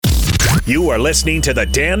You are listening to the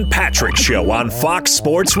Dan Patrick Show on Fox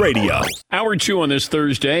Sports Radio. Hour 2 on this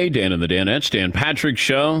Thursday. Dan and the Danettes, Dan Patrick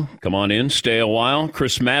Show. Come on in, stay a while.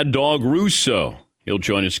 Chris Mad Dog Russo. He'll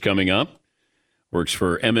join us coming up. Works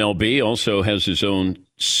for MLB, also has his own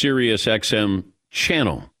Sirius XM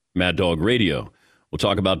channel, Mad Dog Radio. We'll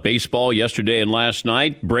talk about baseball yesterday and last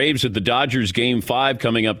night. Braves at the Dodgers Game 5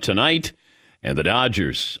 coming up tonight. And the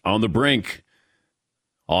Dodgers on the brink.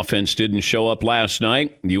 Offense didn't show up last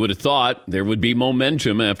night. You would have thought there would be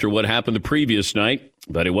momentum after what happened the previous night,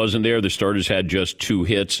 but it wasn't there. The starters had just 2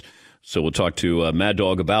 hits. So we'll talk to Mad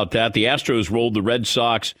Dog about that. The Astros rolled the Red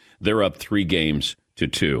Sox. They're up 3-2.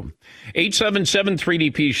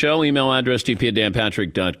 877-3DP Show. Email address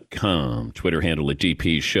dp@danpatrick.com. Twitter handle at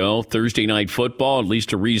DP Show. Thursday night football, at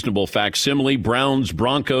least a reasonable facsimile. Browns,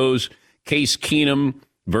 Broncos, Case Keenum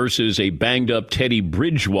versus a banged-up Teddy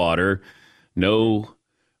Bridgewater. No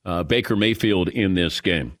Baker Mayfield in this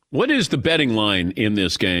game. What is the betting line in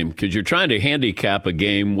this game? Because you're trying to handicap a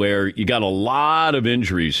game where you got a lot of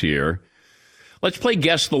injuries here. Let's play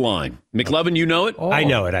Guess the Line. McLovin, you know it? Oh. I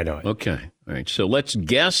know it. Okay. All right. So let's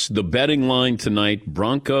guess the betting line tonight.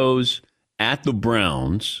 Broncos at the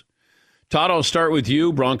Browns. Todd, I'll start with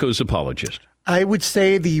you, Broncos apologist. I would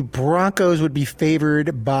say the Broncos would be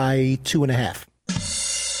favored by 2.5.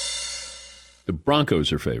 The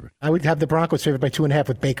Broncos are favored. I would have the Broncos favored by 2.5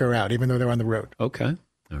 with Baker out, even though they're on the road. Okay.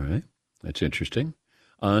 All right. That's interesting.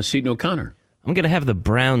 Seton O'Connor. I'm going to have the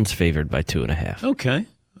Browns favored by 2.5. Okay.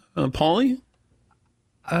 Paulie?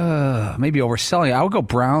 Maybe overselling. I would go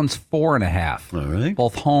Browns 4.5. All right.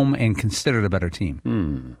 Both home and considered a better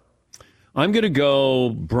team. I'm going to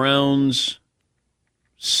go Browns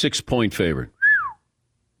 6-point favorite.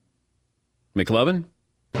 McLovin?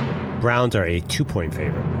 Browns are a 2-point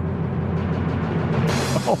favorite.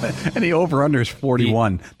 Oh, and the over-under is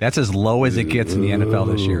 41. That's as low as it gets in the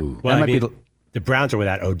NFL this year. Well, the Browns are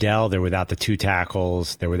without Odell. They're without the 2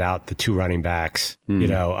 tackles. They're without the 2 running backs. You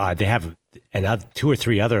know, they have 2 or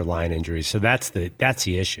 3 other line injuries. So that's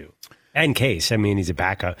the issue. And Case, I mean, he's a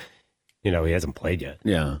backup. You know, he hasn't played yet.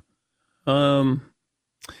 Yeah.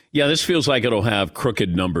 Yeah, this feels like it'll have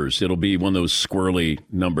crooked numbers. It'll be one of those squirrely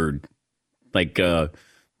numbered, like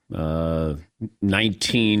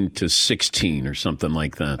 19-16 or something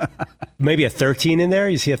like that. Maybe a 13 in there?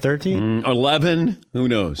 You see a 13? 11? Who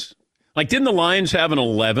knows? Like, didn't the Lions have an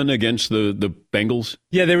 11 against the Bengals?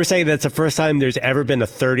 Yeah, they were saying that's the first time there's ever been a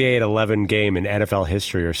 38-11 game in NFL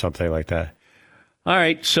history or something like that. All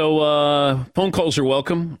right, so phone calls are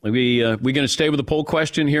welcome. We going to stay with the poll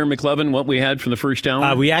question here, McLovin, what we had from the first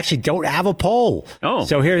hour? We actually don't have a poll. Oh.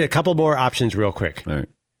 So here's a couple more options real quick. All right.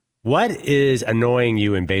 What is annoying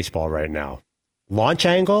you in baseball right now? Launch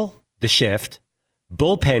angle, the shift,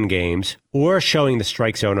 bullpen games, or showing the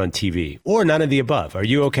strike zone on TV, or none of the above. Are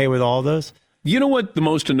you okay with all of those? You know what the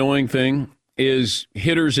most annoying thing is?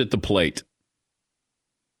 Hitters at the plate.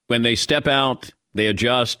 When they step out, they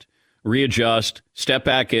adjust, readjust, step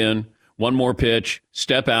back in, one more pitch,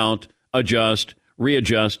 step out, adjust,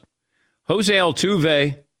 readjust. Jose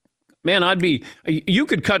Altuve, man, you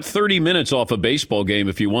could cut 30 minutes off a baseball game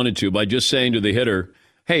if you wanted to by just saying to the hitter,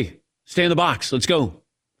 hey, stay in the box, let's go.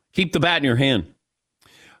 Keep the bat in your hand.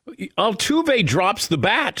 Altuve drops the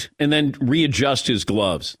bat and then readjusts his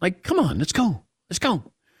gloves. Like, come on, let's go. Let's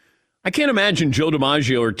go. I can't imagine Joe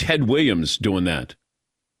DiMaggio or Ted Williams doing that.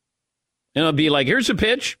 And I'll be like, here's a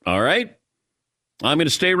pitch. All right. I'm going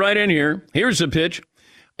to stay right in here. Here's a pitch.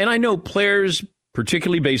 And I know players,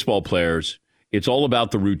 particularly baseball players, it's all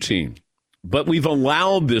about the routine. But we've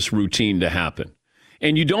allowed this routine to happen.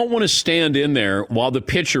 And you don't want to stand in there while the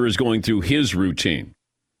pitcher is going through his routine.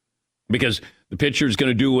 Because the pitcher is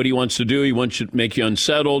going to do what he wants to do. He wants to make you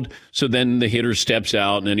unsettled. So then the hitter steps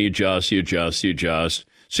out and then he adjusts.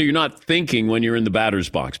 So you're not thinking when you're in the batter's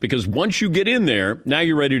box. Because once you get in there, now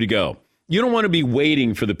you're ready to go. You don't want to be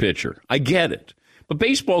waiting for the pitcher. I get it. But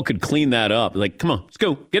baseball could clean that up. Like, come on, let's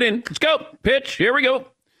go. Get in. Let's go. Pitch. Here we go.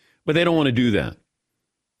 But they don't want to do that.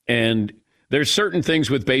 And there's certain things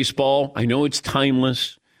with baseball. I know it's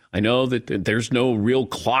timeless. I know that there's no real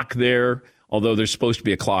clock there, although there's supposed to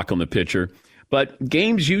be a clock on the pitcher. But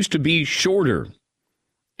games used to be shorter.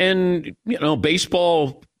 And,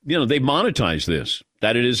 baseball, they've monetized this,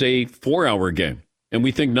 that it is a 4-hour game. And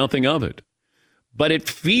we think nothing of it. But it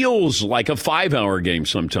feels like a 5-hour game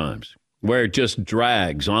sometimes, where it just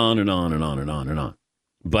drags on and on and on and on and on.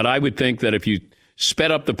 But I would think that if you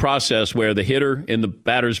sped up the process where the hitter in the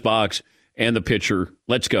batter's box and the pitcher,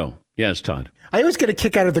 let's go. Yes, Todd. I always get a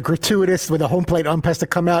kick out of the gratuitous when the home plate ump has to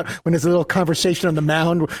come out, when there's a little conversation on the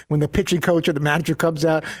mound, when the pitching coach or the manager comes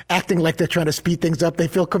out, acting like they're trying to speed things up. They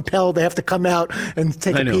feel compelled. They have to come out and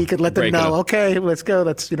take a peek and let them know, okay, let's go.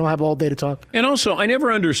 You don't have all day to talk. And also, I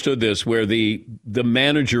never understood this, where the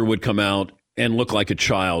manager would come out and look like a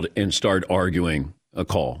child and start arguing a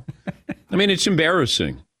call. I mean, it's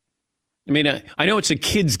embarrassing. I mean, I know it's a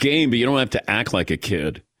kid's game, but you don't have to act like a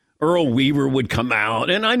kid. Earl Weaver would come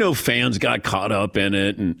out, and I know fans got caught up in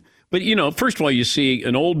it. But, first of all, you see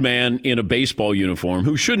an old man in a baseball uniform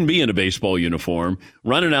who shouldn't be in a baseball uniform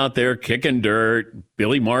running out there kicking dirt.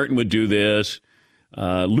 Billy Martin would do this.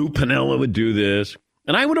 Lou Piniella would do this.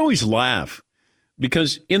 And I would always laugh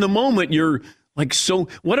because in the moment you're like, so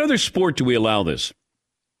what other sport do we allow this?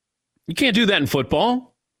 You can't do that in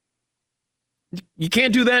football. You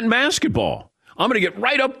can't do that in basketball. I'm going to get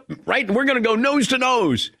right, and we're going to go nose to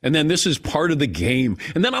nose. And then this is part of the game.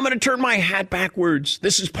 And then I'm going to turn my hat backwards.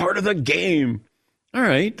 This is part of the game. All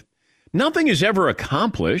right. Nothing is ever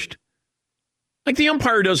accomplished. Like the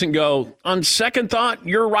umpire doesn't go, on second thought,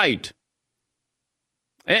 you're right.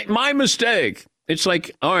 My mistake. It's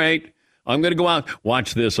like, all right, I'm going to go out.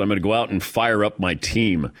 Watch this. I'm going to go out and fire up my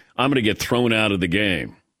team. I'm going to get thrown out of the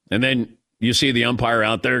game. And then you see the umpire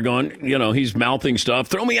out there going, he's mouthing stuff.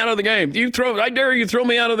 Throw me out of the game. I dare you, throw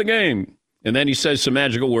me out of the game. And then he says some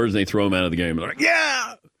magical words and they throw him out of the game. They're like,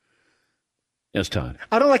 yeah. Yes, Todd.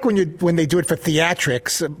 I don't like when they do it for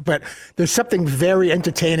theatrics, but there's something very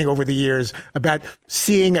entertaining over the years about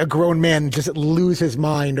seeing a grown man just lose his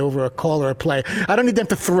mind over a call or a play. I don't need them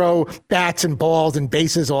to throw bats and balls and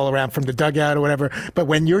bases all around from the dugout or whatever. But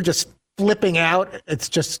when you're just flipping out, it's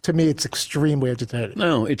just, to me, it's extremely entertaining.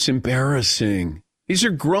 No, it's embarrassing. These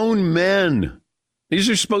are grown men. These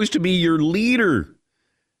are supposed to be your leader.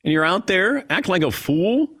 And you're out there acting like a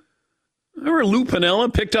fool? Remember Lou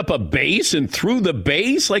Piniella picked up a base and threw the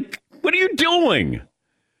base? Like, what are you doing?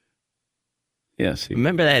 Yes.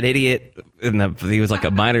 Remember that idiot? He was like a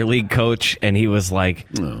minor league coach, and he was like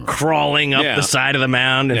crawling up the side of the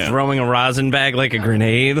mound and throwing a rosin bag like a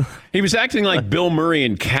grenade. He was acting like Bill Murray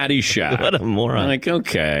in Caddyshack. What a moron. Like,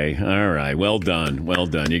 okay, all right, well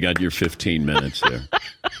done. You got your 15 minutes there.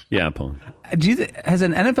 Yeah, Paul. Has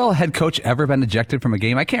an NFL head coach ever been ejected from a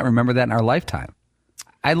game? I can't remember that in our lifetime.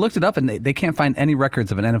 I looked it up, and they can't find any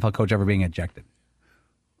records of an NFL coach ever being ejected.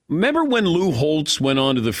 Remember when Lou Holtz went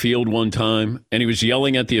onto the field one time and he was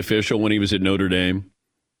yelling at the official when he was at Notre Dame?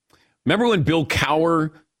 Remember when Bill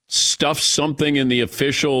Cowher stuffed something in the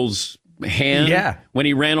official's hand when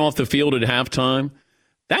he ran off the field at halftime?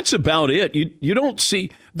 That's about it. You don't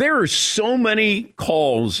see. There are so many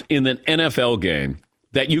calls in the NFL game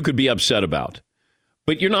that you could be upset about.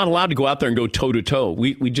 But you're not allowed to go out there and go toe-to-toe.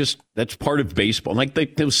 That's part of baseball. Like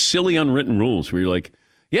those silly unwritten rules where you're like,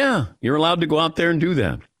 yeah, you're allowed to go out there and do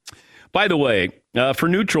that. By the way, for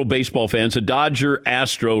neutral baseball fans, a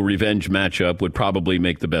Dodger-Astro revenge matchup would probably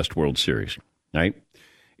make the best World Series, right?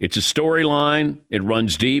 It's a storyline. It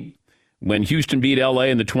runs deep. When Houston beat L.A.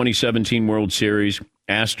 in the 2017 World Series,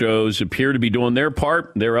 Astros appear to be doing their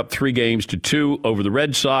part. They're up 3-2 over the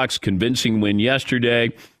Red Sox. Convincing win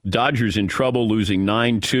yesterday. Dodgers in trouble, losing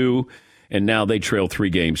 9-2, and now they trail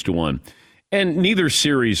 3-1. And neither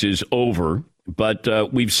series is over, but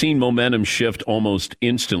we've seen momentum shift almost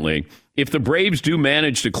instantly. If the Braves do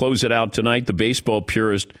manage to close it out tonight, the baseball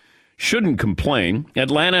purist shouldn't complain.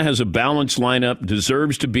 Atlanta has a balanced lineup,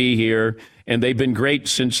 deserves to be here, and they've been great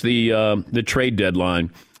since the trade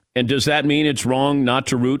deadline. And does that mean it's wrong not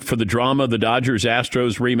to root for the drama of the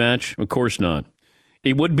Dodgers-Astros rematch? Of course not.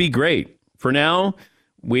 It would be great. For now,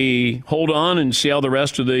 we hold on and see how the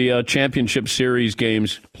rest of the championship series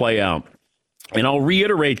games play out. And I'll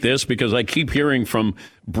reiterate this because I keep hearing from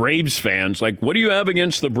Braves fans, like, what do you have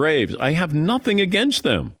against the Braves? I have nothing against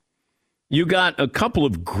them. You got a couple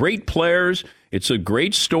of great players. It's a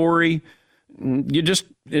great story.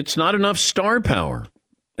 It's not enough star power.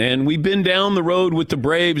 And we've been down the road with the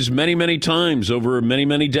Braves many, many times over many,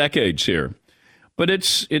 many decades here. But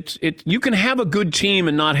you can have a good team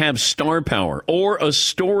and not have star power or a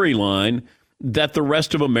storyline that the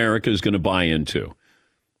rest of America is going to buy into.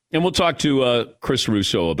 And we'll talk to Chris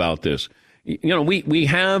Russo about this. We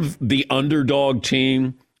have the underdog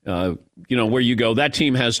team, where you go, that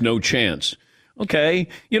team has no chance. Okay,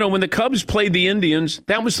 when the Cubs played the Indians,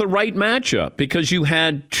 that was the right matchup because you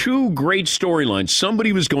had two great storylines.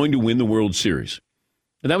 Somebody was going to win the World Series.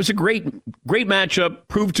 And that was a great matchup,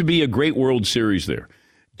 proved to be a great World Series there.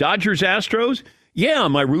 Dodgers-Astros, yeah,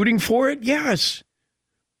 am I rooting for it? Yes.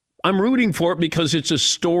 I'm rooting for it because it's a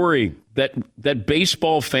story that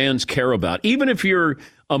baseball fans care about. Even if you're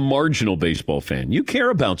a marginal baseball fan, you care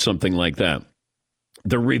about something like that.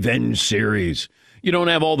 The revenge series. You don't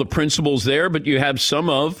have all the principals there, but you have some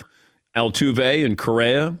of Altuve and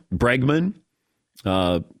Correa, Bregman.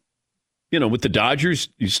 With the Dodgers,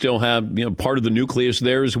 you still have part of the nucleus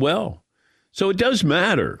there as well. So it does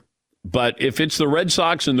matter. But if it's the Red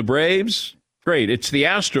Sox and the Braves, great. It's the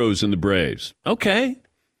Astros and the Braves. Okay.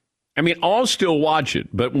 I mean, I'll still watch it.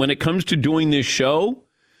 But when it comes to doing this show,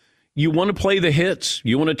 you want to play the hits.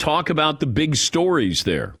 You want to talk about the big stories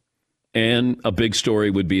there. And a big story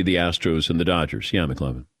would be the Astros and the Dodgers. Yeah,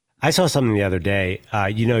 McLevin. I saw something the other day. How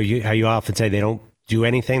you often say they don't do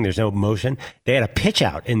anything. There's no motion. They had a pitch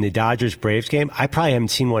out in the Dodgers-Braves game. I probably haven't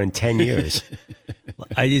seen one in 10 years.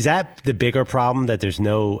 Is that the bigger problem, that there's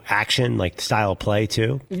no action, like style of play,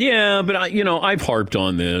 too? Yeah, but I've harped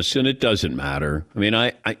on this, and it doesn't matter. I mean,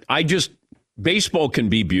 I just baseball can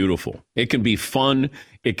be beautiful. It can be fun.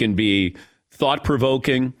 It can be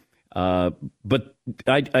thought-provoking. But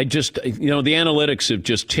I just, the analytics have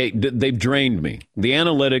just they've drained me. The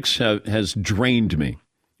analytics has drained me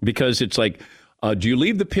because it's like, do you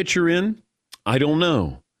leave the pitcher in? I don't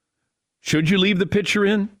know. Should you leave the pitcher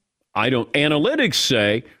in? I don't. Analytics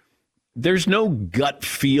say there's no gut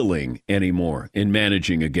feeling anymore in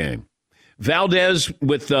managing a game. Valdez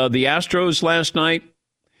with the Astros last night,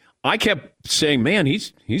 I kept saying, man,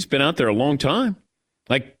 he's been out there a long time.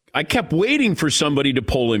 Like, I kept waiting for somebody to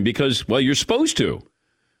pull him because, well, you're supposed to.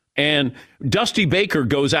 And Dusty Baker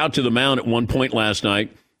goes out to the mound at one point last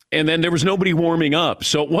night, and then there was nobody warming up.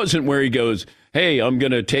 So it wasn't where he goes, hey, I'm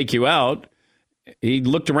going to take you out. He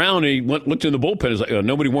looked around, and he looked in the bullpen. He's like, oh,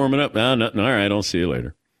 nobody warming up? No, all right, I'll see you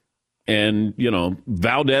later. And,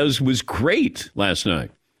 Valdez was great last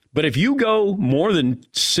night. But if you go more than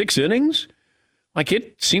 6 innings, like,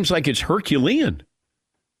 it seems like it's Herculean.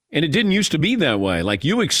 And it didn't used to be that way. Like,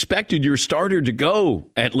 you expected your starter to go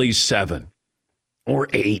at least 7 or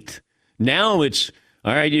 8. Now it's,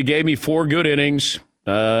 all right, you gave me 4 good innings.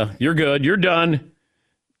 You're good. You're done.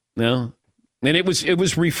 No. And it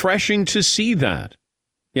was refreshing to see that.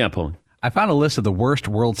 Yeah, Paul. I found a list of the worst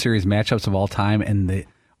World Series matchups of all time, and the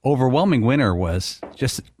overwhelming winner was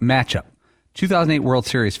just matchup. 2008 World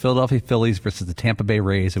Series, Philadelphia Phillies versus the Tampa Bay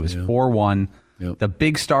Rays. It was 4-1. Yep. The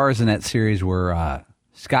big stars in that series were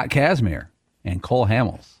Scott Kazmir and Cole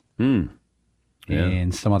Hamels.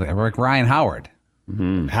 And some other, like Ryan Howard.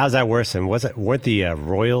 Mm-hmm. How's that worse than, weren't the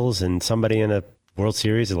Royals and somebody in a World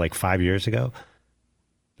Series like 5 years ago?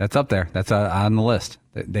 That's up there. That's on the list.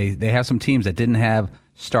 They have some teams that didn't have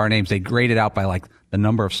star names. They graded out by like the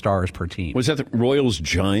number of stars per team. Was that the Royals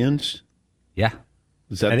Giants? Yeah.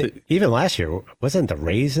 Was that even last year, wasn't the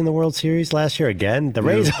Rays in the World Series last year again? The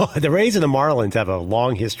Rays and the Marlins have a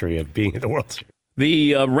long history of being in the World Series.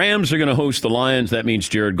 The Rams are going to host the Lions. That means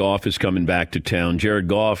Jared Goff is coming back to town. Jared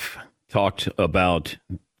Goff talked about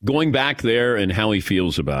going back there and how he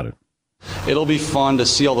feels about it. It'll be fun to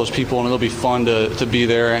see all those people, and it'll be fun to be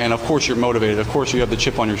there. And of course, you're motivated. Of course, you have the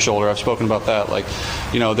chip on your shoulder. I've spoken about that. Like,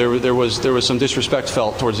 there was some disrespect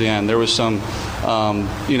felt towards the end. There was some,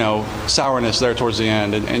 sourness there towards the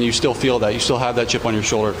end, and you still feel that. You still have that chip on your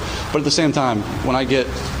shoulder. But at the same time, when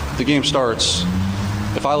the game starts,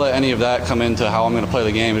 if I let any of that come into how I'm going to play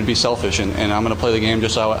the game, it'd be selfish, and I'm going to play the game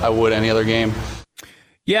just how I would any other game.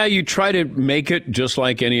 Yeah, you try to make it just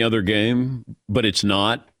like any other game, but it's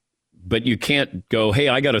not. But you can't go, hey,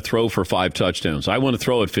 I got to throw for 5 touchdowns. I want to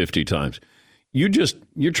throw it 50 times.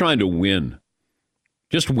 You're trying to win.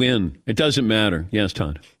 Just win. It doesn't matter. Yes,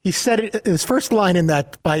 Todd. He said his first line in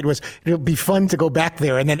that fight was, it'll be fun to go back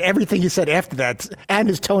there. And then everything he said after that, and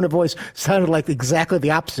his tone of voice, sounded like exactly the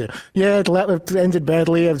opposite. Yeah, it ended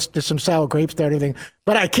badly. There's some sour grapes there and everything.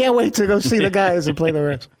 But I can't wait to go see the guys and play the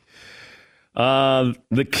rest.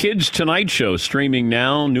 The Kids Tonight Show streaming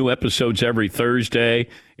now. New episodes every Thursday.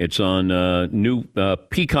 It's on new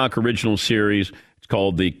Peacock original series. It's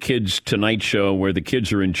called The Kids Tonight Show, where the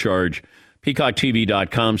kids are in charge.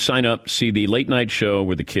 PeacockTV.com. Sign up. See the late night show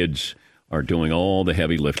where the kids are doing all the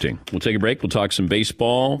heavy lifting. We'll take a break. We'll talk some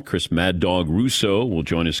baseball. Chris Mad Dog Russo will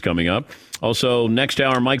join us coming up. Also, next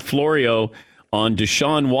hour, Mike Florio on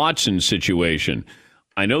Deshaun Watson's situation.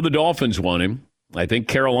 I know the Dolphins want him. I think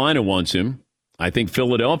Carolina wants him. I think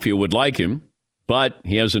Philadelphia would like him, but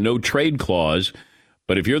he has a no-trade clause.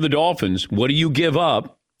 But if you're the Dolphins, what do you give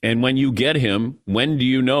up? And when you get him, when do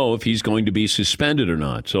you know if he's going to be suspended or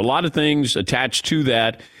not? So a lot of things attached to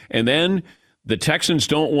that. And then the Texans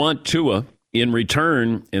don't want Tua in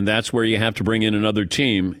return, and that's where you have to bring in another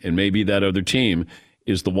team, and maybe that other team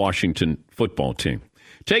is the Washington football team.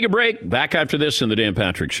 Take a break. Back after this in the Dan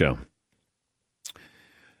Patrick Show.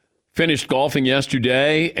 Finished golfing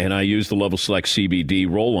yesterday, and I used the Level Select CBD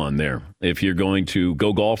roll-on there. If you're going to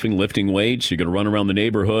go golfing, lifting weights, you're going to run around the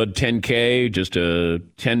neighborhood, 10K, just a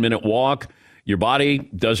 10-minute walk, your body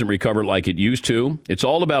doesn't recover like it used to. It's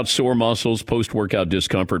all about sore muscles, post-workout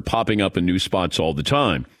discomfort, popping up in new spots all the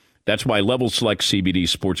time. That's why Level Select CBD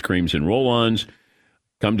sports creams and roll-ons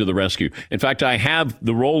come to the rescue. In fact, I have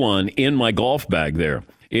the roll-on in my golf bag there.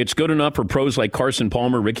 It's good enough for pros like Carson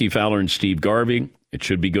Palmer, Ricky Fowler, and Steve Garvey. It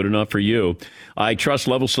should be good enough for you. I trust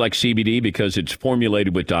Level Select CBD because it's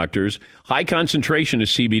formulated with doctors. High concentration of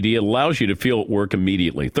CBD allows you to feel it work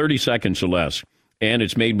immediately, 30 seconds or less. And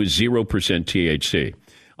it's made with 0% THC.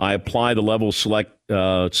 I apply the Level Select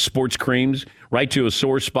sports creams right to a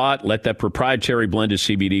sore spot. Let that proprietary blend of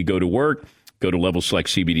CBD go to work. Go to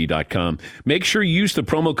LevelSelectCBD.com. Make sure you use the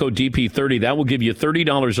promo code DP30. That will give you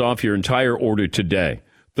 $30 off your entire order today.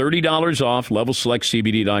 $30 off,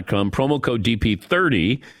 LevelSelectCBD.com. Promo code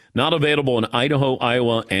DP30. Not available in Idaho,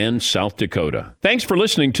 Iowa, and South Dakota. Thanks for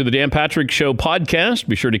listening to the Dan Patrick Show podcast.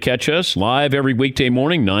 Be sure to catch us live every weekday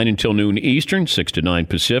morning, 9 until noon Eastern, 6 to 9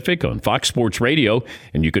 Pacific on Fox Sports Radio.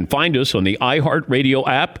 And you can find us on the iHeartRadio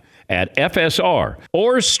app at FSR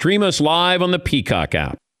or stream us live on the Peacock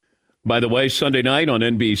app. By the way, Sunday night on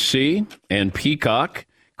NBC and Peacock,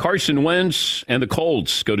 Carson Wentz and the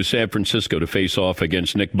Colts go to San Francisco to face off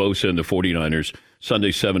against Nick Bosa and the 49ers,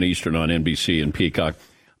 Sunday 7 Eastern on NBC and Peacock.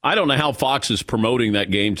 I don't know how Fox is promoting that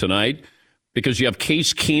game tonight because you have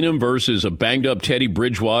Case Keenum versus a banged-up Teddy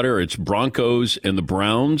Bridgewater. It's Broncos and the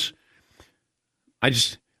Browns.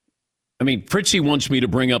 Fritzy wants me to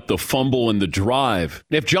bring up the fumble and the drive.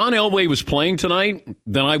 If John Elway was playing tonight,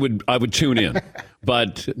 then I would tune in.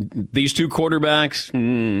 But these two quarterbacks...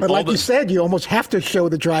 but like you said, you almost have to show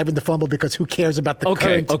the drive and the fumble because who cares about the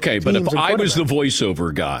current Okay, but if teams I was the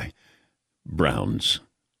voiceover guy, Browns,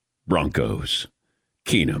 Broncos,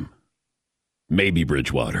 Keenum, maybe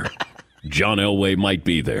Bridgewater, John Elway might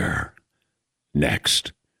be there.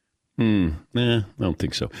 Next. I don't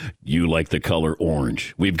think so. You like the color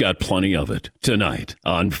orange. We've got plenty of it tonight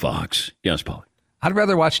on Fox. Yes, Paul. I'd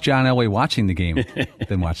rather watch John Elway watching the game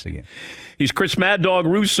than watch the game. He's Chris Mad Dog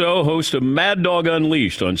Russo, host of Mad Dog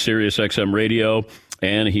Unleashed on Sirius XM Radio,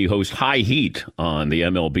 and he hosts High Heat on the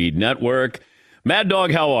MLB Network. Mad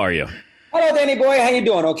Dog, how are you? Hello, Danny boy. How you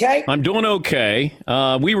doing? Okay? I'm doing okay.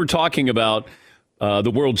 We were talking about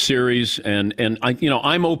the World Series, and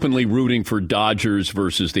I'm openly rooting for Dodgers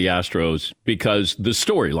versus the Astros because the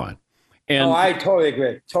storyline. And, I totally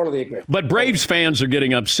agree. Totally agree. But Braves fans are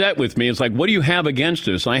getting upset with me. It's like, what do you have against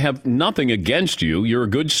us? I have nothing against you. You're a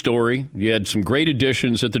good story. You had some great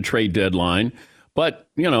additions at the trade deadline. But,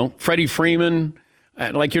 Freddie Freeman,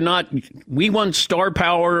 we want star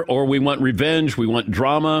power or we want revenge. We want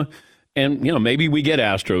drama. And, maybe we get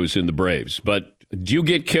Astros in the Braves. But do you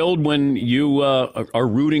get killed when you are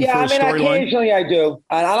rooting for a storyline? Occasionally I do.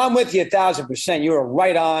 And I'm with you 1,000%. You are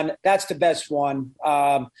right on. That's the best one.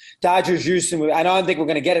 Dodgers, Houston. I don't think we're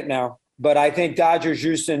going to get it now, but I think Dodgers,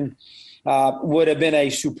 Houston would have been a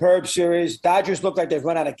superb series. Dodgers look like they've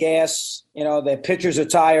run out of gas. Their pitchers are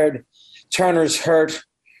tired. Turner's hurt.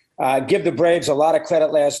 Give the Braves a lot of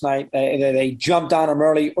credit last night. They jumped on him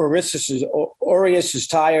early. Urias is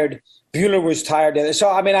tired. Buehler was tired. So,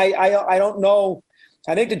 I don't know.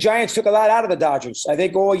 I think the Giants took a lot out of the Dodgers. I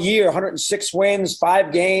think all year, 106 wins,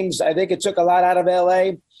 5 games. I think it took a lot out of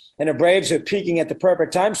L.A., and the Braves are peaking at the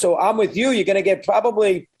perfect time. So I'm with you. You're going to get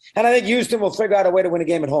probably – and I think Houston will figure out a way to win a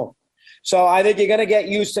game at home. So I think you're going to get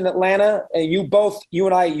Houston, Atlanta. And you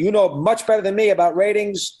and I, know much better than me about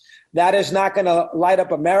ratings. That is not going to light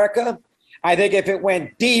up America. I think if it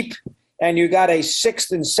went deep and you got a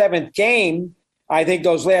 6th and 7th game, I think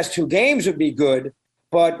those last 2 games would be good.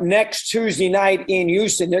 But next Tuesday night in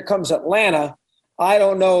Houston, there comes Atlanta. I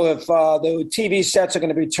don't know if the TV sets are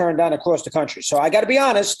going to be turned on across the country. So I got to be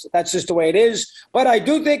honest. That's just the way it is. But I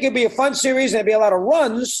do think it'd be a fun series and it'd be a lot of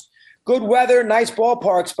runs, good weather, nice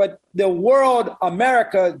ballparks. But the world,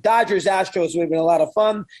 America, Dodgers, Astros would have been a lot of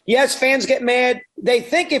fun. Yes, fans get mad. They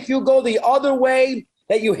think if you go the other way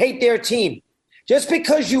that you hate their team. Just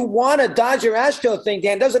because you want a Dodger Astro thing,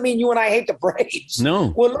 Dan, doesn't mean you and I hate the Braves. No.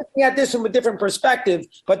 We're looking at this from a different perspective.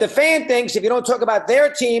 But the fan thinks if you don't talk about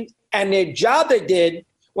their team and their job they did,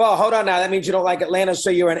 well, hold on now. That means you don't like Atlanta, so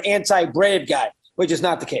you're an anti-Brave guy, which is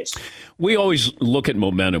not the case. We always look at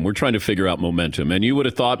momentum. We're trying to figure out momentum. And you would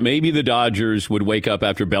have thought maybe the Dodgers would wake up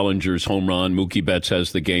after Bellinger's home run. Mookie Betts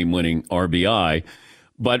has the game-winning RBI.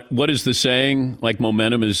 But what is the saying? Like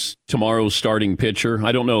momentum is tomorrow's starting pitcher.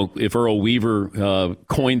 I don't know if Earl Weaver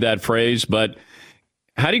coined that phrase, but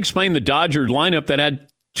how do you explain the Dodger lineup that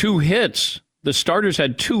had 2 hits. The starters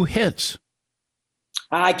had 2 hits.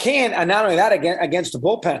 I can't, and not only that, against the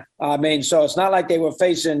bullpen. I mean, so it's not like they were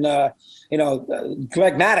facing, Greg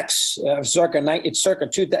Maddux, circa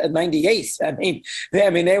 98. I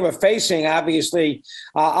mean, they were facing, obviously,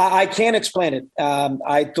 I can't explain it.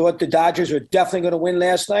 I thought the Dodgers were definitely going to win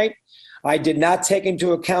last night. I did not take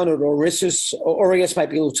into account that Urias might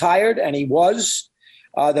be a little tired, and he was.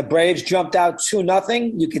 The Braves jumped out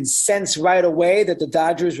 2-0. You can sense right away that the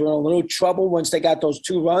Dodgers were in a little trouble once they got those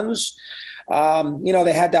 2 runs.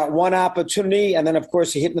 They had that one opportunity, and then, of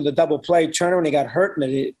course, he hit into the double play Turner, and he got hurt in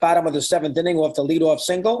the bottom of the 7th inning off the leadoff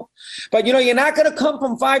single. But, you're not going to come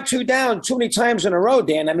from 5-2 down too many times in a row,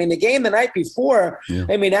 Dan. I mean, the game the night before,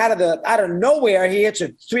 out of nowhere, he hits a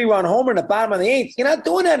 3-run homer in the bottom of the 8th. You're not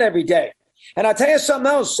doing that every day. And I'll tell you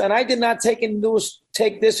something else, and I did not take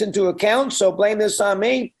this into account, so blame this on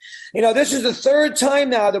me. This is the 3rd time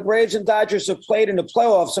now the Braves and Dodgers have played in the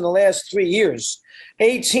playoffs in the last 3 years.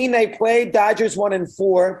 18 they played, Dodgers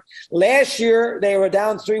 1-4. Last year they were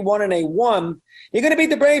down 3-1 and they won. You're going to beat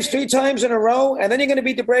the Braves 3 times in a row, and then you're going to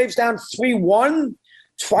beat the Braves down 3-1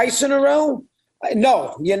 twice in a row?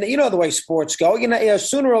 No, you know the way sports go.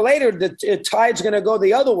 Sooner or later the tide's going to go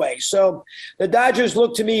the other way. So the Dodgers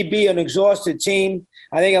look to me be an exhausted team.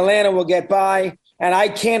 I think Atlanta will get by, and I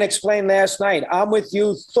can't explain last night. I'm with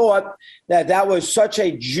you. Thought that was such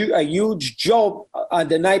a huge jolt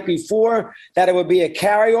the night before that it would be a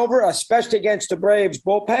carryover, especially against the Braves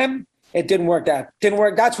bullpen. It didn't work out. Didn't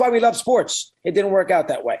work. That's why we love sports. It didn't work out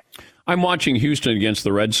that way. I'm watching Houston against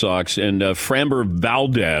the Red Sox, and Framber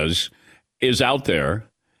Valdez is out there,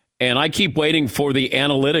 and I keep waiting for the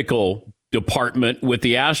analytical department with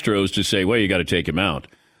the Astros to say, well, you got to take him out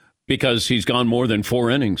because he's gone more than 4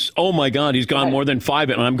 innings. Oh, my God, he's gone more than 5.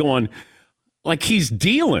 And I'm going, like, he's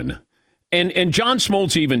dealing. And John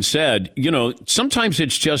Smoltz even said, sometimes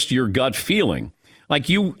it's just your gut feeling. Like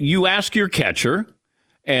you ask your catcher,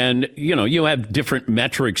 and, you have different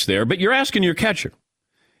metrics there, but you're asking your catcher,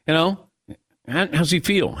 how's he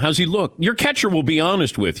feel? How's he look? Your catcher will be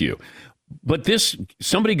honest with you. But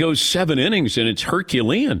somebody goes 7 innings and it's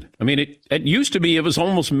Herculean. I mean, it used to be, it was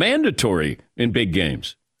almost mandatory in big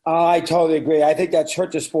games. I totally agree. I think that's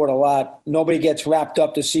hurt the sport a lot. Nobody gets wrapped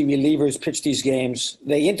up to see relievers pitch these games.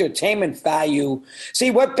 The entertainment value.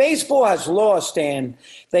 See, what baseball has lost, Dan,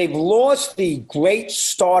 they've lost the great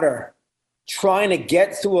starter trying to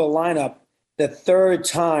get through a lineup the 3rd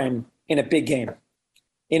time in a big game.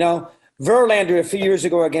 Verlander a few years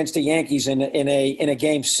ago against the Yankees in a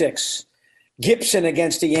game 6. Gibson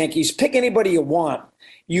against the Yankees. Pick anybody you want.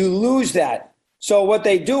 You lose that. So what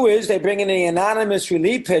they do is they bring in an anonymous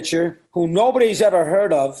relief pitcher who nobody's ever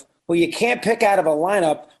heard of, who you can't pick out of a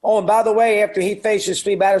lineup. Oh, and by the way, after he faces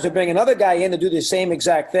 3 batters, they bring another guy in to do the same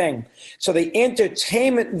exact thing. So the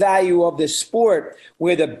entertainment value of the sport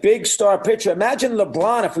with a big star pitcher. Imagine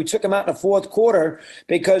LeBron if we took him out in the 4th quarter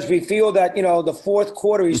because we feel that, the 4th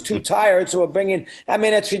quarter he's too tired. So we're bringing,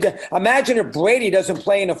 imagine if Brady doesn't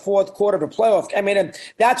play in the 4th quarter of the playoff.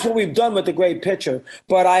 That's what we've done with the great pitcher.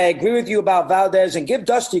 But I agree with you about Valdez, and give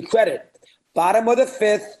Dusty credit. Bottom of the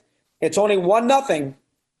 5th, it's only 1-0.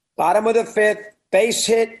 Bottom of the 5th, base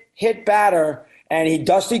hit batter, and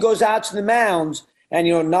Dusty goes out to the mound,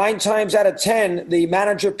 and 9 times out of 10, the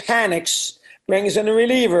manager panics, brings in a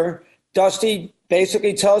reliever. Dusty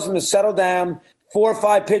basically tells him to settle down. 4 or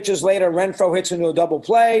 5 pitches later, Renfroe hits into a double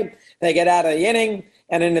play. They get out of the inning,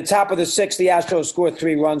 and in the top of the 6th, the Astros scored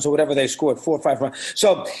 3 runs or whatever they scored, 4 or 5 runs.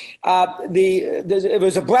 So it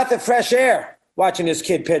was a breath of fresh air watching this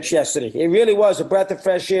kid pitch yesterday. It really was a breath of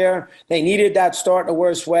fresh air. They needed that start in the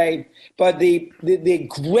worst way. But the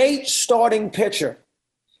great starting pitcher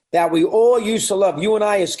that we all used to love, you and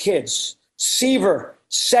I as kids, Seaver,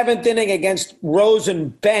 7th inning against Rosen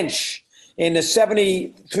bench in the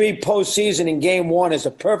 73 postseason in game 1 is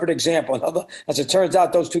a perfect example. As it turns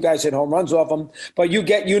out, those 2 guys hit home runs off him. But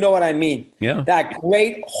you know what I mean. Yeah. That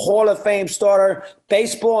great Hall of Fame starter.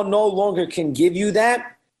 Baseball no longer can give you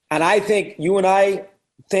that. And I think you and I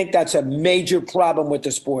think that's a major problem with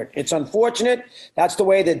the sport. It's unfortunate. That's the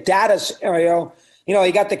way the data scenario.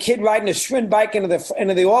 You got the kid riding a Schwinn bike into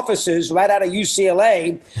the offices right out of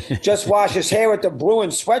UCLA, just washed his hair with the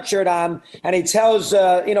Bruins sweatshirt on, and he tells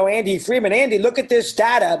Andy Freeman, Andy, look at this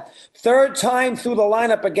data. 3rd time through the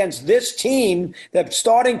lineup against this team, the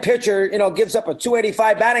starting pitcher gives up a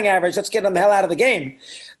 285 batting average. Let's get them the hell out of the game.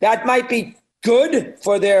 That might be good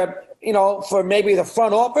for their for maybe the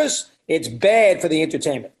front office. It's bad for the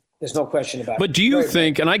entertainment. There's no question about it. But do you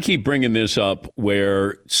think, and I keep bringing this up,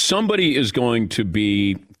 where somebody is going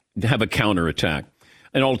to have a counterattack,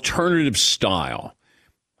 an alternative style,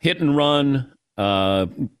 hit and run,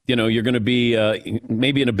 You're going to be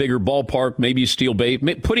maybe in a bigger ballpark, maybe steel base,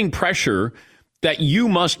 putting pressure that you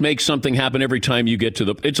must make something happen every time you get to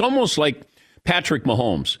the. It's almost like Patrick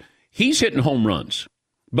Mahomes. He's hitting home runs.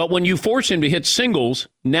 But when you force him to hit singles,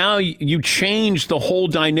 now you change the whole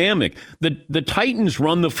dynamic. The Titans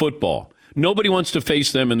run the football. Nobody wants to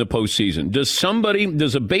face them in the postseason.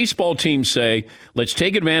 Does a baseball team say, let's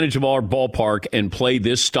take advantage of our ballpark and play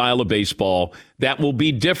this style of baseball that will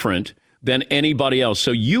be different than anybody else?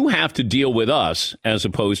 So you have to deal with us as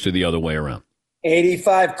opposed to the other way around.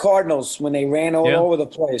 85 Cardinals when they ran all over the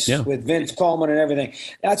place with Vince Coleman and everything.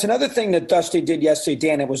 That's another thing that Dusty did yesterday,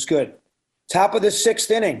 Dan. It was good. Top of the 6th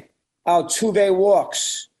inning, Altuve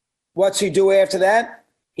walks. What's he do after that?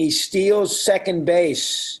 He steals second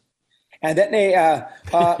base. And then there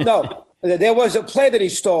was a play that he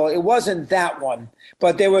stole. It wasn't that one.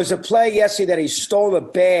 But there was a play yesterday that he stole a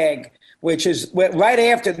bag, which was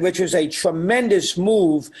a tremendous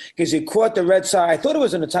move because he caught the Red Sox. I thought it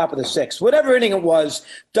was in the top of the 6th. Whatever inning it was,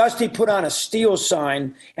 Dusty put on a steal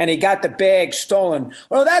sign, and he got the bag stolen.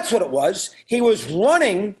 Well, that's what it was. He was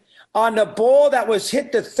running on the ball that was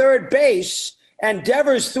hit to third base, and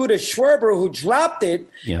Devers threw to Schwarber, who dropped it,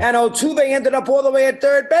 and Altuve ended up all the way at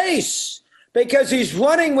third base because he's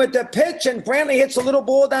running with the pitch, and Brantley hits a little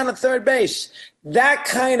ball down to third base. That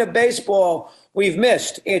kind of baseball we've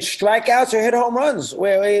missed. It's strikeouts or hit home runs.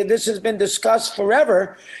 This has been discussed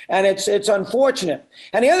forever, and it's unfortunate.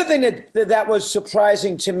 And the other thing that was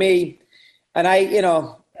surprising to me, and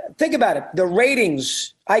think about it, the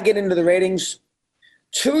ratings. I get into the ratings.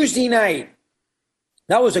 Tuesday night,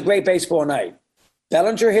 that was a great baseball night.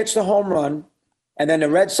 Bellinger hits the home run, and then the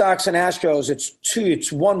Red Sox and Astros, it's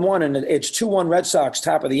 1-1, and it's 2-1 Red Sox,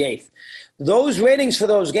 top of the 8th. Those ratings for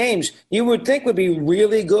those games, you would think would be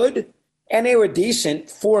really good, and they were decent,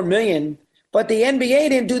 4 million, but the NBA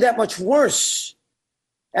didn't do that much worse.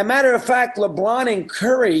 As a matter of fact, LeBron and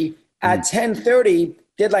Curry at 10:30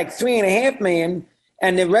 did like 3.5 million,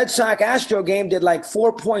 and the Red Sox-Astro game did like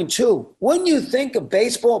 4.2. Wouldn't you think a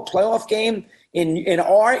baseball playoff game in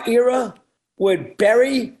our era would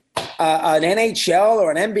bury an NHL or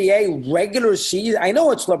an NBA regular season? I know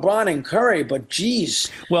it's LeBron and Curry, but geez.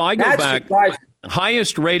 Well, I go back.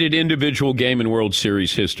 Highest rated individual game in World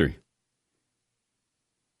Series history.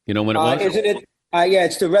 You know when it was? Isn't it?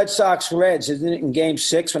 It's the Red Sox-Reds, isn't it, in Game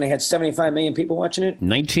 6 when they had 75 million people watching it?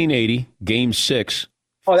 1980, Game 6.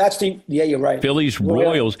 Oh, you're right.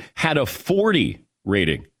 Phillies-Royals had a 40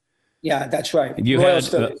 rating. Yeah, that's right. You had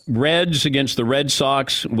Reds against the Red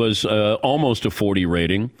Sox was almost a 40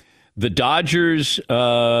 rating. The Dodgers,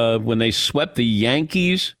 when they swept the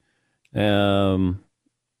Yankees. In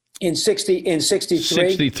 63.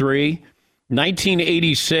 63.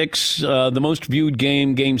 1986, the most viewed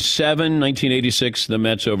game, Game 7, 1986, the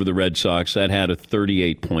Mets over the Red Sox. That had a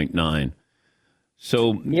 38.9.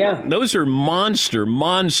 So those are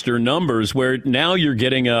monster numbers where now you're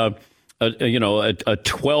getting a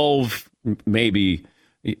 12 maybe,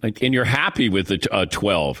 and you're happy with a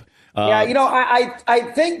 12.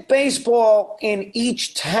 I think baseball in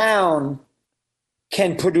each town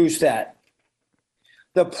can produce that.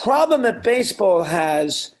 The problem that baseball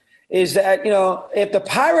has is that, if the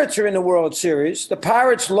Pirates are in the World Series, the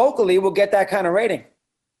Pirates locally will get that kind of rating.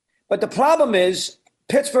 But the problem is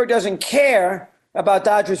Pittsburgh doesn't care about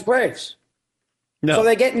Dodgers Braves. No. So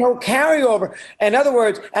they get no carryover. In other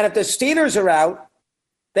words, and if the Steelers are out,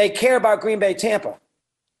 they care about Green Bay Tampa.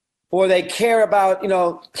 Or they care about,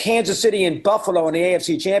 Kansas City and Buffalo in the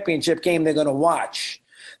AFC Championship game they're going to watch.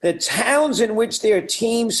 The towns in which their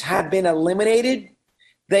teams have been eliminated,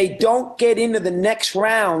 they don't get into the next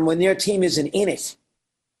round when their team isn't in it.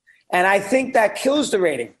 And I think that kills the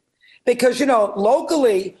rating. Because,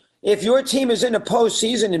 locally, if your team is in the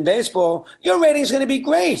postseason in baseball, your rating is going to be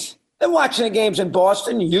great. They're watching the games in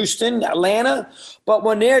Boston, Houston, Atlanta. But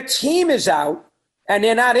when their team is out and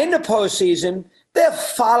they're not in the postseason, they'll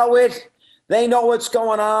follow it. They know what's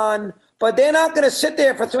going on. But they're not going to sit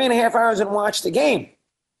there for 3.5 hours and watch the game.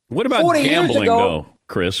 What about gambling, though,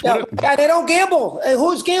 Chris? They don't gamble.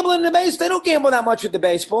 Who's gambling in the base? They don't gamble that much with the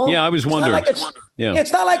baseball. Yeah, I was wondering.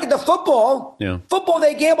 It's not like the football. Yeah. Football,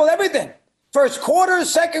 they gamble everything. First quarter,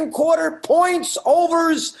 second quarter, points,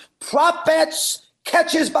 overs, prop bets,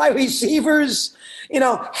 catches by receivers,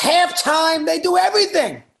 halftime, they do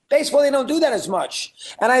everything. Baseball, they don't do that as much.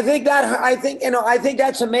 And I think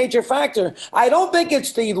that's a major factor. I don't think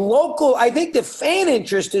it's the local. I think the fan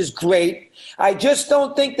interest is great. I just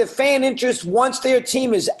don't think the fan interest, once their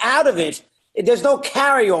team is out of it, there's no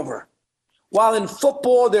carryover. While in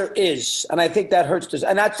football, there is. And I think that hurts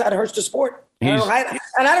that hurts the sport. I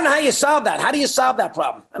don't know how you solve that. How do you solve that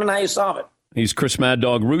problem? I don't know how you solve it. He's Chris Mad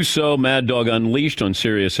Dog Russo, Mad Dog Unleashed on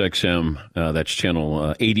Sirius XM. That's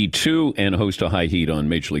channel 82, and host of High Heat on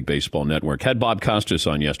Major League Baseball Network. Had Bob Costas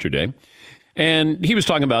on yesterday, and he was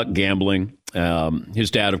talking about gambling.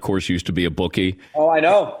 His dad, of course, used to be a bookie. Oh, I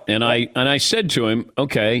know. And I said to him,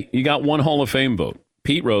 okay, you got one Hall of Fame vote.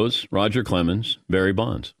 Pete Rose, Roger Clemens, Barry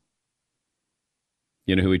Bonds.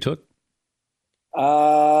 You know who he took?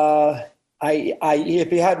 If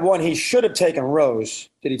he had one, he should have taken Rose.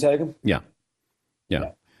 Did he take him? Yeah.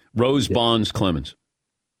 Rose, Bonds, Clemens.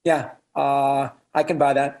 Yeah, I can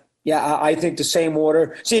buy that. Yeah, I think the same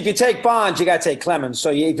order. See, if you take Bonds, you got to take Clemens. So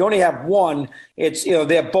if you only have one, it's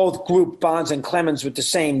they're both grouped, Bonds and Clemens, with the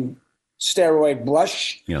same steroid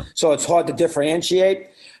brush. Yeah. So it's hard to differentiate.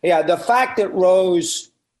 Yeah, the fact that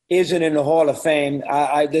Rose isn't in the Hall of Fame,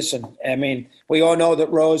 listen. I mean, we all know that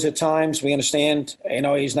Rose at times, we understand.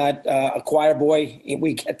 He's not a choir boy.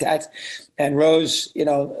 We get that. And Rose,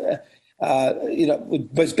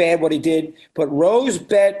 was bad what he did. But Rose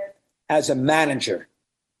bet as a manager,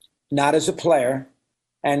 not as a player.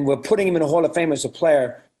 And we're putting him in the Hall of Fame as a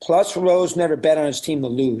player. Plus, Rose never bet on his team to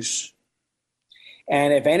lose.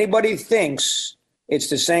 And if anybody thinks it's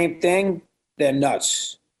the same thing, they're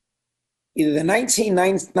nuts. Either the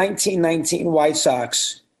 1919 White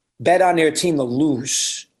Sox bet on their team to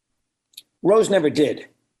lose. Rose never did.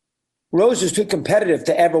 Rose is too competitive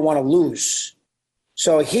to ever want to lose.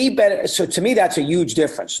 So he bet. So to me, that's a huge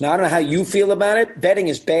difference. Now, I don't know how you feel about it. Betting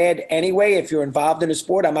is bad anyway if you're involved in the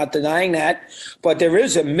sport. I'm not denying that. But there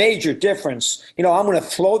is a major difference. I'm going to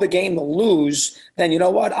throw the game to lose. Then you know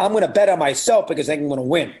what? I'm going to bet on myself because I'm going to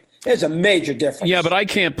win. There's a major difference. Yeah, but I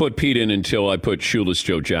can't put Pete in until I put Shoeless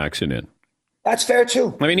Joe Jackson in. That's fair,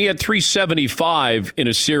 too. I mean, he had 375 in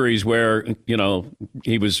a series where,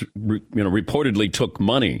 he was, reportedly took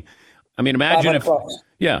money. I mean, imagine if,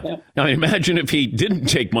 yeah. I mean, imagine if he didn't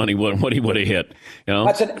take money, what he would have hit.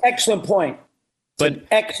 That's an excellent point.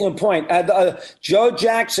 Excellent point. Joe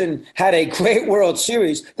Jackson had a great World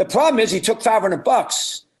Series. The problem is he took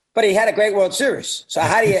 $500, but he had a great World Series. So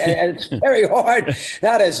how do you? It's very hard.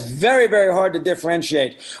 That is very, very hard to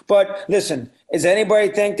differentiate. But listen, does anybody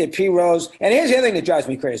think that Pete Rose? And here's the other thing that drives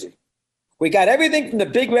me crazy. We got everything from the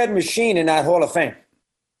Big Red Machine in that Hall of Fame.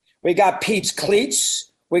 We got Pete's cleats.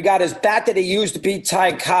 We got his bat that he used to beat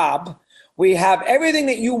Ty Cobb. We have everything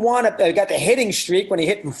that you want. We got the hitting streak when he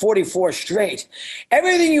hit in 44 straight.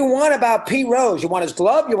 Everything you want about Pete Rose. You want his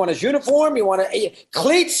glove. You want his uniform. You want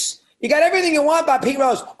cleats. You got everything you want about Pete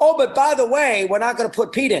Rose. Oh, but by the way, we're not going to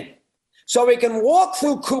put Pete in. So we can walk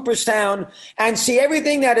through Cooperstown and see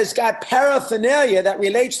everything that has got paraphernalia that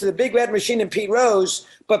relates to the Big Red Machine and Pete Rose,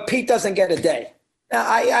 but Pete doesn't get a day. Now,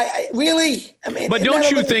 I really, But don't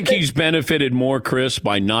you think he's benefited more, Chris,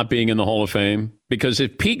 by not being in the Hall of Fame? Because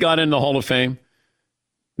if Pete got in the Hall of Fame,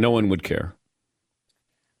 no one would care.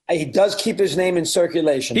 He does keep his name in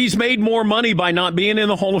circulation. He's made more money by not being in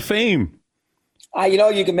the Hall of Fame.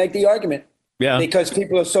 You can make the argument. Yeah. Because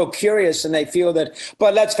people are so curious and they feel that.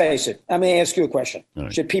 But let's face it. I'm going to ask you a question.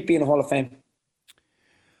 Right. Should Pete be in the Hall of Fame?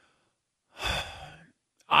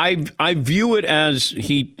 I view it as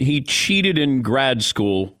he cheated in grad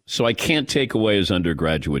school, so I can't take away his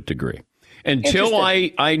undergraduate degree. Until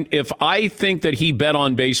if I think that he bet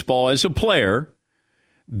on baseball as a player,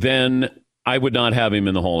 then I would not have him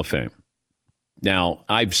in the Hall of Fame. Now,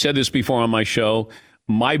 I've said this before on my show.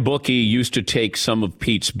 My bookie used to take some of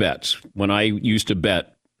Pete's bets when I used to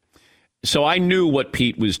bet. So I knew what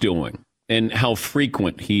Pete was doing and how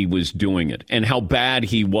frequent he was doing it and how bad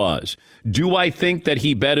he was. Do I think that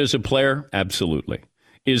he bet as a player? Absolutely.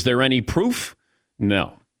 Is there any proof?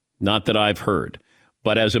 No, not that I've heard.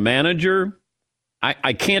 But as a manager,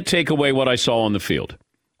 I can't take away what I saw on the field.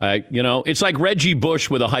 It's like Reggie Bush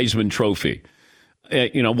with a Heisman Trophy.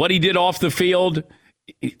 What he did off the field,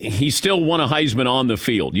 he still won a Heisman on the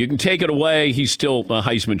field. You can take it away, he's still a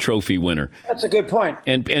Heisman Trophy winner. That's a good point.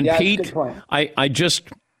 And yeah, Pete, that's a good point.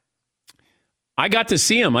 I got to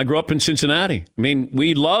see him. I grew up in Cincinnati. I mean,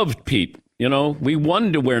 we loved Pete. We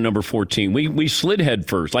wanted to wear number 14. We slid head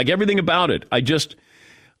first, like everything about it.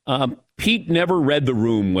 Pete never read the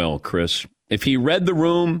room well, Chris. If he read the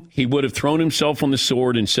room, he would have thrown himself on the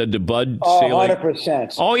sword and said to Bud Selig,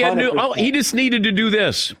 100%. He just needed to do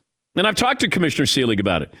this. And I've talked to Commissioner Selig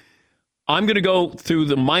about it. I'm going to go through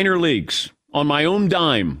the minor leagues on my own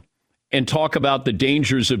dime and talk about the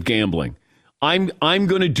dangers of gambling. I'm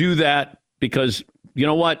going to do that because, you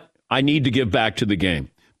know what? I need to give back to the game.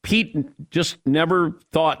 Pete just never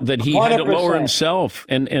thought that he 100%. Had to lower himself,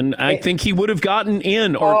 and I think he would have gotten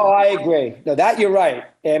in. I agree. No, that you're right.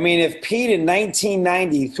 I mean, if Pete in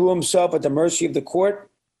 1990 threw himself at the mercy of the court,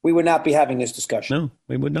 we would not be having this discussion. No,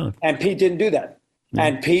 we would not. And Pete didn't do that. No.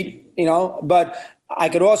 And Pete, but I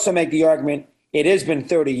could also make the argument it has been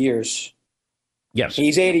 30 years. Yes.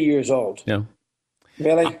 He's 80 years old. Yeah.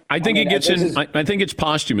 Really? I think he gets in. I think it's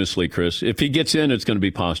posthumously, Chris. If he gets in, it's going to be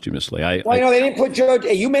posthumously. They didn't put Joe.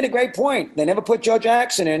 You made a great point. They never put Joe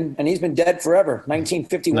Jackson in, and he's been dead forever.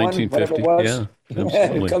 1951, whatever it was. Yeah,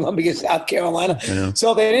 absolutely. Columbia, South Carolina. Yeah.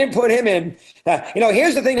 So they didn't put him in.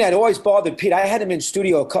 Here's the thing that always bothered Pete. I had him in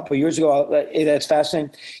studio a couple of years ago. That's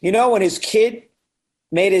fascinating. When his kid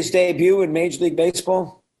made his debut in Major League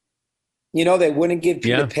Baseball, they wouldn't give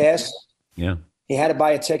Pete a pass. Yeah. He had to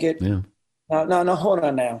buy a ticket. Yeah. No, hold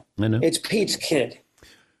on now. I know. It's Pete's kid.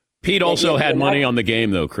 Pete also had money on the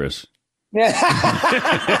game, though, Chris. Maybe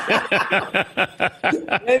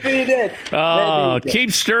he did.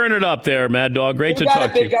 Keep stirring it up there, Mad Dog. Great to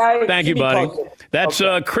talk to you. Thank you, buddy. That's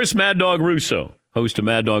Chris Mad Dog Russo, host of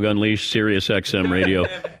Mad Dog Unleashed, Sirius XM Radio,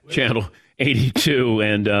 Channel 82,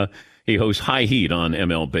 and he hosts High Heat on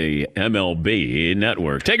MLB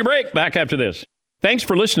Network. Take a break. Back after this. Thanks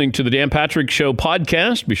for listening to the Dan Patrick Show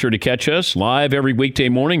podcast. Be sure to catch us live every weekday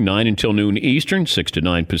morning, 9 until noon Eastern, 6 to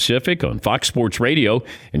 9 Pacific on Fox Sports Radio.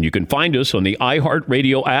 And you can find us on the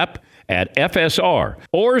iHeartRadio app at FSR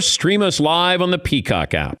or stream us live on the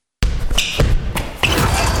Peacock app.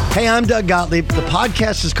 Hey, I'm Doug Gottlieb. The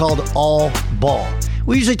podcast is called All Ball.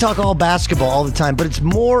 We usually talk all basketball all the time, but it's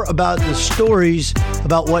more about the stories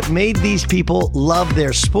about what made these people love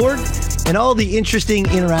their sport and all the interesting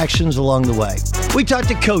interactions along the way. We talk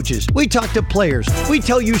to coaches. We talk to players. We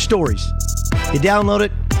tell you stories. You download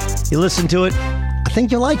it. You listen to it. I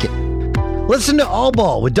think you'll like it. Listen to All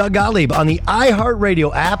Ball with Doug Gottlieb on the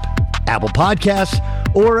iHeartRadio app, Apple Podcasts,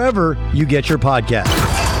 or wherever you get your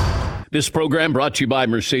podcasts. This program brought to you by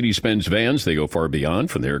Mercedes-Benz Vans. They go far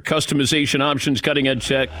beyond from their customization options, cutting-edge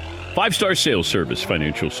tech, 5-star sales service,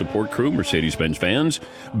 financial support crew, Mercedes-Benz Vans.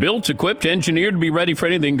 Built, equipped, engineered to be ready for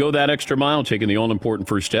anything. Go that extra mile, taking the all-important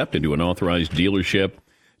first step into an authorized dealership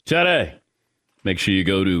today. Make sure you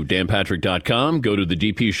go to danpatrick.com, go to the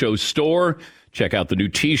DP Show store, check out the new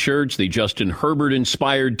T-shirts, the Justin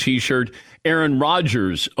Herbert-inspired T-shirt, Aaron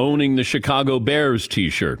Rodgers owning the Chicago Bears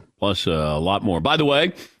T-shirt, plus a lot more. By the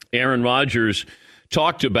way, Aaron Rodgers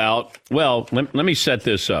talked about, let me set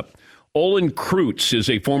this up. Olin Kreutz is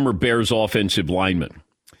a former Bears offensive lineman,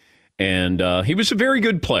 and he was a very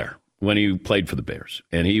good player when he played for the Bears.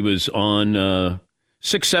 And he was on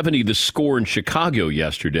 670 The Score in Chicago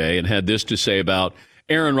yesterday and had this to say about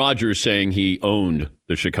Aaron Rodgers saying he owned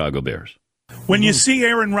the Chicago Bears. When you see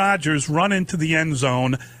Aaron Rodgers run into the end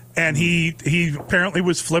zone, and he apparently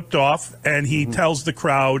was flipped off, and he tells the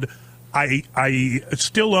crowd, I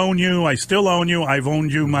still own you. I still own you. I've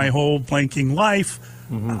owned you my whole blanking life.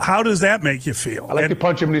 Mm-hmm. How does that make you feel? I like to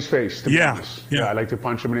punch him in his face. Yeah. I like to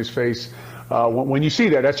punch him in his face. When you see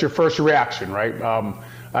that, that's your first reaction, right?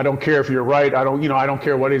 I don't care if you're right. I don't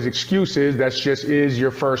care what his excuse is. That's just is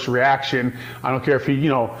your first reaction. I don't care if he,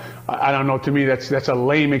 I don't know. To me, that's a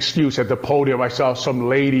lame excuse at the podium. I saw some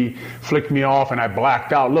lady flick me off and I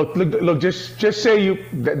blacked out. Look. Just say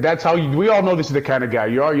that's how you. We all know this is the kind of guy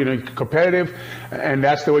you are. You're competitive, and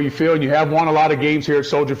that's the way you feel. And you have won a lot of games here at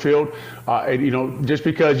Soldier Field. Just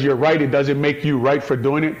because you're right, it doesn't make you right for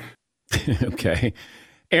doing it. Okay.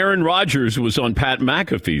 Aaron Rodgers was on Pat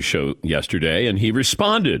McAfee's show yesterday, and he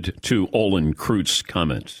responded to Olin Kreutz's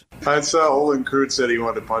comments. I saw Olin Kreutz said he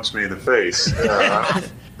wanted to punch me in the face.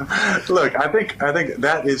 Look, I think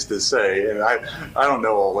that is to say, and I don't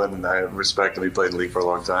know Olin, and I respect him. He played in the league for a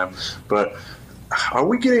long time, but are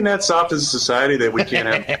we getting that soft as a society that we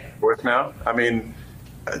can't have worth now? I mean,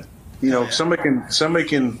 somebody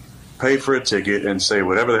can pay for a ticket and say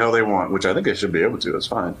whatever the hell they want, which I think they should be able to. That's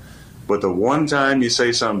fine. But the one time you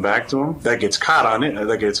say something back to them, that gets caught on it,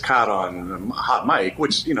 that gets caught on hot mic,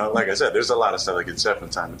 which, like I said, there's a lot of stuff that gets said from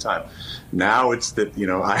time to time. Now it's that,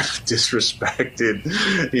 I've disrespected,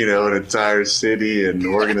 an entire city and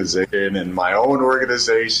organization and my own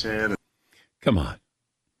organization. Come on.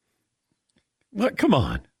 What? Come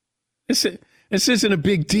on. This isn't a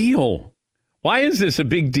big deal. Why is this a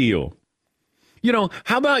big deal?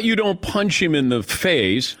 How about you don't punch him in the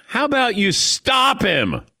face? How about you stop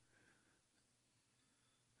him?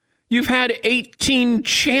 You've had 18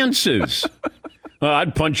 chances.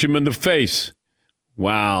 I'd punch him in the face.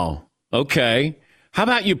 Wow. Okay. How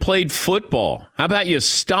about you played football? How about you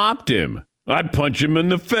stopped him? I'd punch him in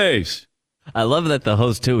the face. I love that the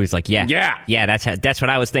host, too, he's like, yeah, that's what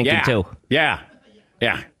I was thinking, too. Yeah,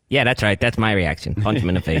 that's right. That's my reaction. Punch him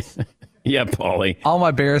in the face. Yeah, Paulie. All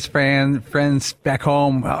my Bears friends back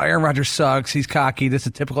home, Aaron Rodgers sucks. He's cocky. This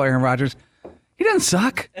is typical Aaron Rodgers. He doesn't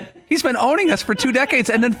suck. He's been owning us for 2 decades,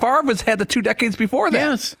 and then Favre had the 2 decades before that.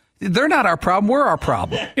 Yes. They're not our problem. We're our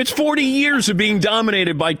problem. It's 40 years of being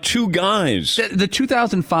dominated by 2 guys. The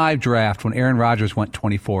 2005 draft, when Aaron Rodgers went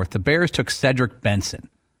 24th, the Bears took Cedric Benson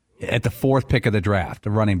at the 4th pick of the draft, the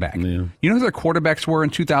running back. Yeah. You know who their quarterbacks were in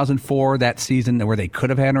 2004, that season, where they could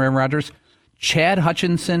have had Aaron Rodgers? Chad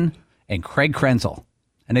Hutchinson and Craig Krenzel.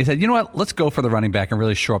 And they said, you know what, let's go for the running back and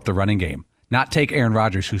really shore up the running game, not take Aaron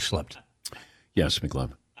Rodgers, who slipped. Yes,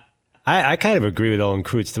 McLovin. I kind of agree with Olin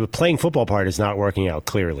Kreutz. The playing football part is not working out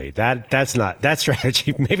clearly. That's not that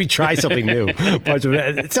strategy. Maybe try something new. It's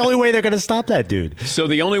the only way they're going to stop that dude. So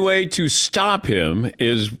the only way to stop him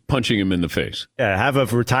is punching him in the face. Yeah, have a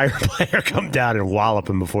retired player come down and wallop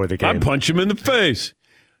him before the game. I punch him in the face.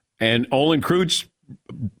 And Olin Kreutz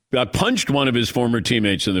punched one of his former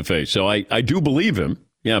teammates in the face. So I do believe him.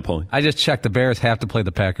 Yeah, Paulie. I just checked. The Bears have to play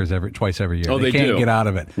the Packers twice every year. Oh, they can't do. get out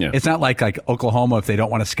of it. Yeah. It's not like Oklahoma, if they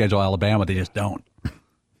don't want to schedule Alabama, they just don't.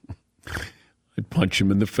 I'd punch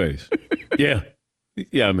him in the face. Yeah.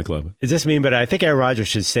 Yeah, McLovin. Does this mean, but I think Aaron Rodgers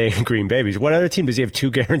should stay in Green Bay. What other team does he have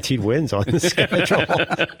 2 guaranteed wins on the schedule?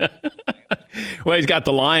 Well, he's got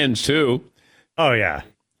the Lions, too. Oh, yeah.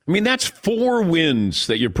 I mean, that's 4 wins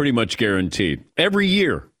that you're pretty much guaranteed every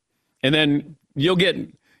year. And then you'll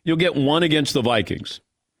get one against the Vikings.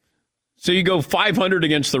 So you go 500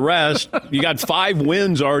 against the rest. You got 5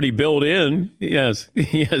 wins already built in. Yes,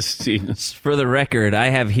 yes, Stephen. For the record, I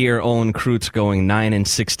have here Olin Kreutz going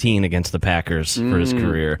 9-16 against the Packers for his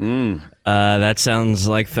career. That sounds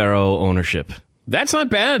like thorough ownership. That's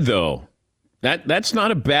not bad, though. That's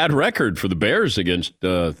not a bad record for the Bears against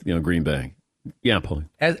Green Bay. Yeah, Paulie.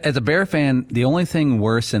 As a Bear fan, the only thing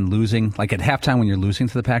worse than losing, like at halftime when you're losing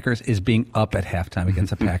to the Packers, is being up at halftime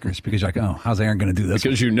against the Packers because you're like, oh, how's Aaron going to do this?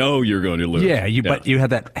 Because you know you're going to lose. Yeah, but you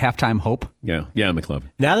have that halftime hope. Yeah, McLovin.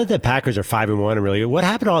 Now that the Packers are 5-1 and really good, what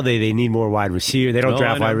happened all day? They need more wide receiver. They don't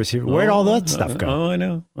draft wide receiver. Where'd all that stuff go? Oh, I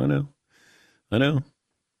know.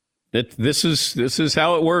 This is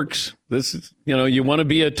how it works. This is, you want to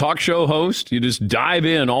be a talk show host, you just dive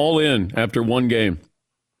in, all in after one game.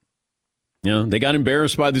 They got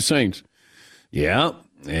embarrassed by the Saints. Yeah.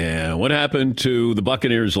 And what happened to the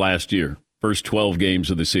Buccaneers last year? First 12 games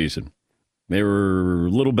of the season. They were a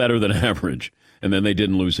little better than average, and then they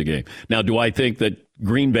didn't lose a game. Now, do I think that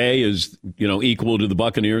Green Bay is, equal to the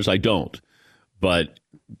Buccaneers? I don't. But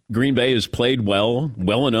Green Bay has played well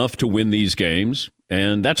enough to win these games,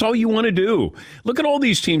 and that's all you want to do. Look at all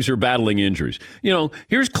these teams who are battling injuries.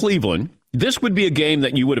 Here's Cleveland. This would be a game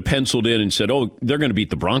that you would have penciled in and said, oh, they're going to beat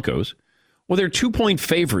the Broncos. Well, they're 2-point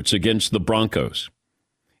favorites against the Broncos.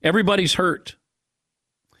 Everybody's hurt.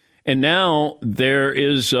 And now there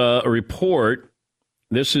is a report.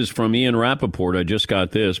 This is from Ian Rappaport. I just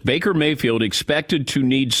got this. Baker Mayfield expected to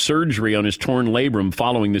need surgery on his torn labrum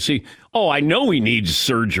following the season. Oh, I know he needs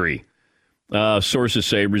surgery. Sources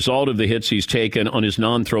say, result of the hits he's taken on his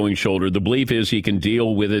non-throwing shoulder. The belief is he can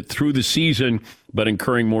deal with it through the season, but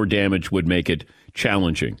incurring more damage would make it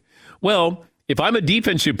challenging. Well, if I'm a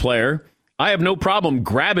defensive player, I have no problem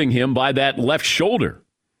grabbing him by that left shoulder.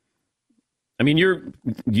 I mean,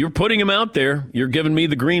 you're putting him out there. You're giving me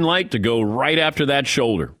the green light to go right after that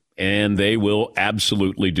shoulder, and they will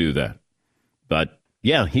absolutely do that. But,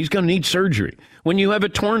 yeah, he's going to need surgery. When you have a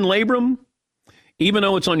torn labrum, even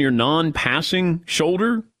though it's on your non-passing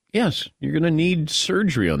shoulder, yes, you're going to need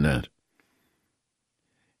surgery on that.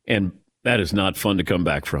 And that is not fun to come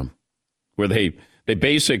back from, where they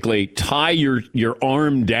basically tie your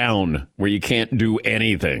arm down where you can't do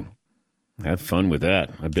anything. Have fun with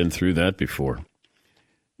that. I've been through that before.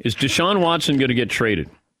 Is Deshaun Watson going to get traded?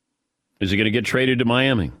 Is he going to get traded to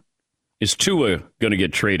Miami? Is Tua going to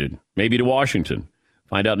get traded? Maybe to Washington?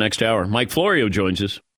 Find out next hour. Mike Florio joins us.